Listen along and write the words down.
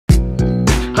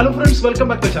Hello friends, welcome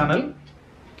back to the channel.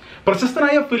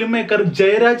 പ്രശസ്തനായ film maker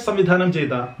Jayaraj സംവിധാനം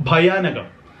ചെയ്ത ഭയാനകം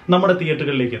നമ്മുടെ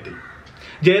തിയേറ്ററുകളിലേക്ക് എത്തി.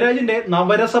 ജയരാജിന്റെ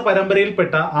നവരസ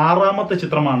പരമ്പരയിൽപ്പെട്ട 6ാമത്തെ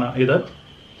ചിത്രമാണ് ഇത്.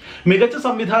 മികച്ച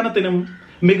സംവിധാനത്തിനും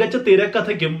മികച്ച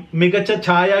തിരക്കഥയ്ക്കും മികച്ച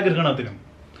ഛായാഗ്രഹണത്തിനും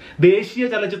ദേശീയ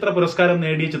ചലച്ചിത്ര പുരസ്കാരം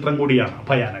നേടിയ ചിത്രം കൂടിയാണ്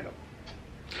ഭയാനകം.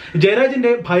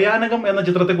 ജയരാജിന്റെ ഭയാനകം എന്ന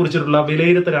ചിത്രത്തെക്കുറിച്ചിട്ടുള്ള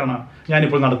വിലയിരുത്തലാണ്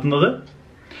ഞാനിപ്പോൾ നടത്തുന്നത്.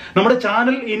 നമ്മുടെ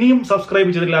ചാനൽ ഇനിയും സബ്സ്ക്രൈബ്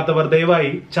ചെയ്തിട്ടില്ലാത്തവർ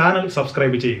ദയവായി ചാനൽ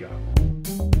സബ്സ്ക്രൈബ് ചെയ്യുക.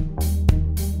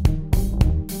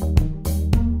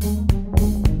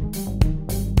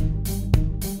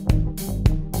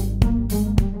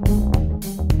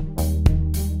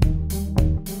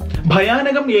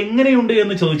 ഭയാനകം എങ്ങനെയുണ്ട്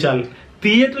എന്ന് ചോദിച്ചാൽ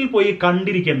തിയേറ്ററിൽ പോയി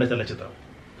കണ്ടിരിക്കേണ്ട ചലച്ചിത്രം.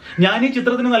 ഞാൻ ഈ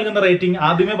ചിത്രത്തിന് നൽകുന്ന റേറ്റിംഗ്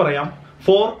ആദ്യമേ പറയാം,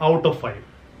 4 out of 5.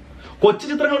 കൊച്ചു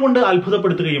ചിത്രങ്ങൾ കൊണ്ട്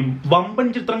അത്ഭുതപ്പെടുത്തുകയും വമ്പൻ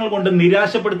ചിത്രങ്ങൾ കൊണ്ട്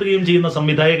നിരാശപ്പെടുത്തുകയും ചെയ്യുന്ന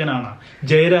സംവിധായകനാണ്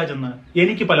ജയരാജ് എന്ന്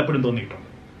എനിക്ക് പലപ്പോഴും തോന്നിയിട്ടുണ്ട്.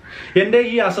 എന്റെ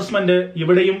ഈ അസസ്മെന്റ്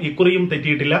ഇവിടെയും ഇക്കുറിയും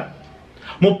തെറ്റിയിട്ടില്ല.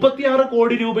 36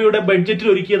 കോടി രൂപയുടെ ബഡ്ജറ്റിൽ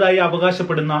ഒരുക്കിയതായി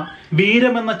അവകാശപ്പെടുന്ന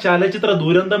വീരം എന്ന ചലച്ചിത്ര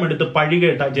ദുരന്തം എടുത്ത്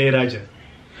പഴികേട്ട ജയരാജ്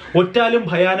ഒറ്റാലും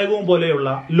ഭയാനകവും പോലെയുള്ള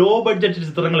ലോ ബഡ്ജറ്റ്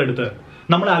ചിത്രങ്ങൾ എടുത്ത്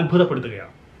നമ്മളെ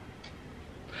അത്ഭുതപ്പെടുത്തുകയാണ്.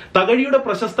 തകഴിയുടെ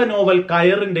പ്രശസ്ത നോവൽ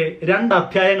കയറിന്റെ 2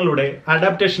 അധ്യായങ്ങളുടെ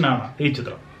അഡാപ്റ്റേഷനാണ് ഈ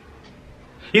ചിത്രം.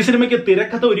 ഈ സിനിമയ്ക്ക്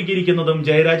തിരക്കഥ ഒരുക്കിയിരിക്കുന്നതും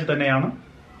ജയരാജ് തന്നെയാണ്.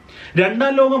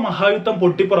 2ാം ലോക മഹായുദ്ധം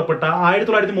പൊട്ടിപ്പുറപ്പെട്ട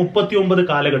 1939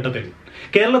 കാലഘട്ടത്തിൽ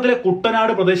കേരളത്തിലെ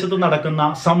കുട്ടനാട് പ്രദേശത്ത് നടക്കുന്ന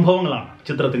സംഭവങ്ങളാണ്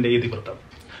ചിത്രത്തിന്റെ ഇതിവൃത്തം.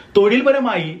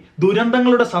 തൊഴിൽപരമായി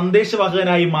ദുരന്തങ്ങളുടെ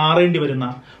സന്ദേശവാഹകനായി മാറേണ്ടി വരുന്ന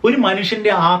ഒരു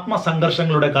മനുഷ്യന്റെ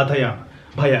ആത്മസംഘർഷങ്ങളുടെ കഥയാണ്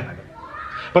ഭയാനകം.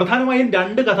 പ്രധാനമായും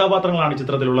 2 കഥാപാത്രങ്ങളാണ്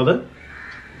ചിത്രത്തിലുള്ളത്.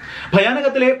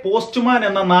 ഭയാനകത്തിലെ പോസ്റ്റ്മാൻ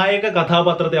എന്ന നായക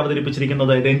കഥാപാത്രത്തെ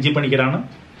അവതരിപ്പിച്ചിരിക്കുന്നത് രഞ്ജി പണിക്കരാണ്.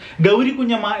 ഗൗരി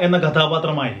കുഞ്ഞമ്മ എന്ന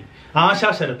കഥാപാത്രമായി ആശാ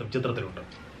ശരത്തും ചിത്രത്തിലുണ്ട്.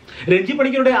 രഞ്ജി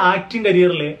പണിക്കരുടെ ആക്ടിംഗ്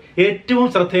കരിയറിലെ ഏറ്റവും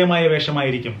ശ്രദ്ധേയമായ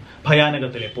വേഷമായിരിക്കും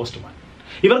ഭയാനകത്തിലെ പോസ്റ്റ്മാൻ.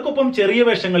 ഇവർക്കൊപ്പം ചെറിയ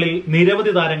വേഷങ്ങളിൽ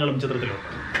നിരവധി താരങ്ങളും ചിത്രത്തിലുണ്ട്.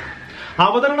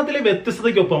 അവതരണത്തിലെ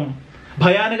വ്യത്യസ്തതയ്ക്കൊപ്പം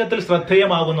ഭയാനകത്തിൽ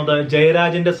ശ്രദ്ധേയമാകുന്നത്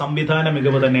ജയരാജിന്റെ സംവിധാന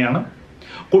മികവ് തന്നെയാണ്.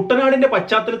 കുട്ടനാടിന്റെ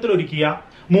പശ്ചാത്തലത്തിൽ ഒരുക്കിയ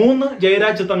 3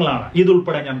 ജയരാജ് ചിത്രങ്ങളാണ്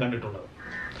ഇതുൾപ്പെടെ ഞാൻ കണ്ടിട്ടുള്ളത്.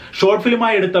 ഷോർട്ട്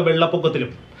ഫിലിമായി എടുത്ത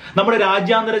വെള്ളപ്പൊക്കത്തിലും നമ്മുടെ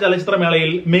രാജ്യാന്തര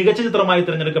ചലച്ചിത്രമേളയിൽ മികച്ച ചിത്രമായി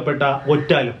തിരഞ്ഞെടുക്കപ്പെട്ട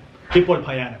ഒറ്റാലും ഇപ്പോൾ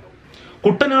ഭയാനകം.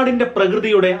 കുട്ടനാടിന്റെ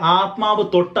പ്രകൃതിയുടെ ആത്മാവ്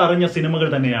തൊട്ടറിഞ്ഞ സിനിമകൾ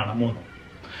തന്നെയാണ് 3.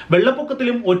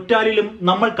 വെള്ളപ്പൊക്കത്തിലും ഒറ്റാലിലും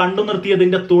നമ്മൾ കണ്ടു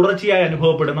നിർത്തിയതിന്റെ തുടർച്ചയായി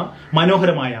അനുഭവപ്പെടുന്ന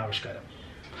മനോഹരമായ ആവിഷ്കാരം.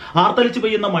 ആർത്തലിച്ചു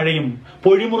പെയ്യുന്ന മഴയും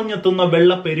പൊഴിമുറിഞ്ഞെത്തുന്ന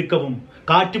വെള്ളപ്പെരുക്കവും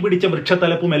കാറ്റുപിടിച്ച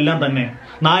വൃക്ഷത്തലപ്പും എല്ലാം തന്നെ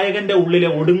നായകന്റെ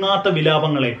ഉള്ളിലെ ഒടുങ്ങാത്ത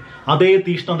വിലാപങ്ങളെ അതേ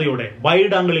തീഷ്ണതയോടെ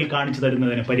വൈഡ് ആംഗിളിൽ കാണിച്ചു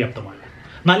തരുന്നതിന് പര്യാപ്തമാണ്.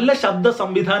 നല്ല ശബ്ദ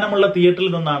സംവിധാനമുള്ള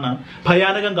തിയേറ്ററിൽ നിന്നാണ്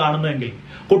ഭയാനകം കാണുന്നതെങ്കിൽ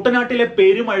കുട്ടനാട്ടിലെ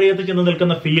പെരുമഴയത്ത് ചെന്ന്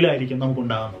നിൽക്കുന്ന ഫീലായിരിക്കും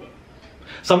നമുക്കുണ്ടാകുന്നത്.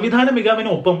 സംവിധാന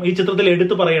മികവിനൊപ്പം ഈ ചിത്രത്തിൽ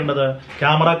എടുത്തു പറയേണ്ടത്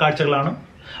ക്യാമറ കാഴ്ചകളാണ്.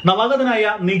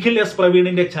 നവാഗതനായ നിഖിൽ എസ്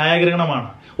പ്രവീണിന്റെ ഛായാഗ്രഹണമാണ്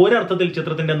ഒരർത്ഥത്തിൽ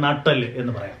ചിത്രത്തിന്റെ നട്ടെല്ല്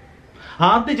എന്ന് പറയാം.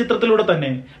 ആദ്യ ചിത്രത്തിലൂടെ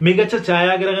തന്നെ മികച്ച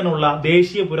ഛായാഗ്രഹനുള്ള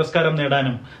ദേശീയ പുരസ്കാരം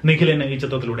നേടാനും നിഖിലിന് ഈ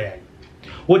ചിത്രത്തിലൂടെയായി.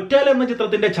 ഒറ്റാൽ എന്ന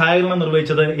ചിത്രത്തിന്റെ ഛായാഗ്രഹണം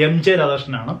നിർവഹിച്ചത് MJ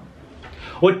രാധാകൃഷ്ണനാണ്.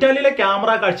 ഒറ്റാലിലെ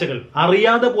ക്യാമറ കാഴ്ചകൾ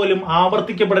അറിയാതെ പോലും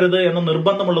ആവർത്തിക്കപ്പെടരുത് എന്ന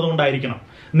നിർബന്ധമുള്ളതുകൊണ്ടായിരിക്കണം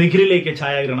നിഖിലിലേക്ക്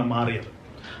ഛായാഗ്രഹണം മാറിയത്.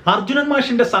 അർജുനൻ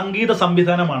മാഷിന്റെ സംഗീത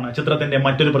സംവിധാനമാണ് ചിത്രത്തിന്റെ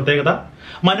മറ്റൊരു പ്രത്യേകത.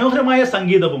 മനോഹരമായ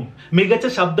സംഗീതവും മികച്ച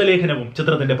ശബ്ദലേഖനവും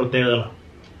ചിത്രത്തിന്റെ പ്രത്യേകതകളാണ്.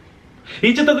 ഈ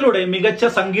ചിത്രത്തിലൂടെ മികച്ച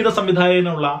സംഗീത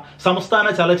സംവിധായകനുള്ള സംസ്ഥാന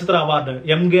ചലച്ചിത്ര അവാർഡ്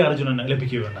MK അർജുനന്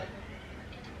ലഭിക്കുകയുണ്ടായി.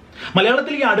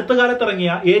 മലയാളത്തിൽ ഈ അടുത്ത കാലത്ത്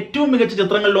ഇറങ്ങിയ ഏറ്റവും മികച്ച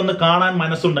ചിത്രങ്ങളിലൊന്ന് കാണാൻ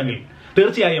മനസ്സുണ്ടെങ്കിൽ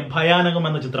തീർച്ചയായും ഭയാനകം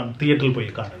എന്ന ചിത്രം തിയേറ്ററിൽ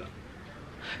പോയി കാണുക.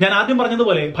 ഞാൻ ആദ്യം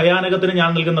പറഞ്ഞതുപോലെ ഭയാനകത്തിന് ഞാൻ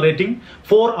നൽകുന്ന റേറ്റിംഗ്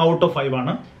 4 out of 5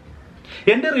 ആണ്.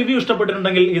 എന്റെ റിവ്യൂ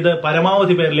ഇഷ്ടപ്പെട്ടിട്ടുണ്ടെങ്കിൽ ഇത്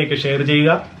പരമാവധി പേരിലേക്ക് ഷെയർ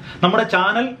ചെയ്യുക. നമ്മുടെ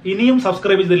ചാനൽ ഇനിയും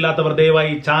സബ്സ്ക്രൈബ് ചെയ്തില്ലാത്തവർ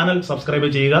ദയവായി ചാനൽ സബ്സ്ക്രൈബ്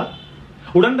ചെയ്യുക.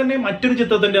 ഉടൻ തന്നെ മറ്റൊരു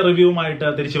ചിത്രത്തിന്റെ റിവ്യൂവുമായിട്ട്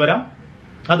തിരിച്ചു വരാം.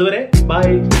 അതുവരെ ബൈ.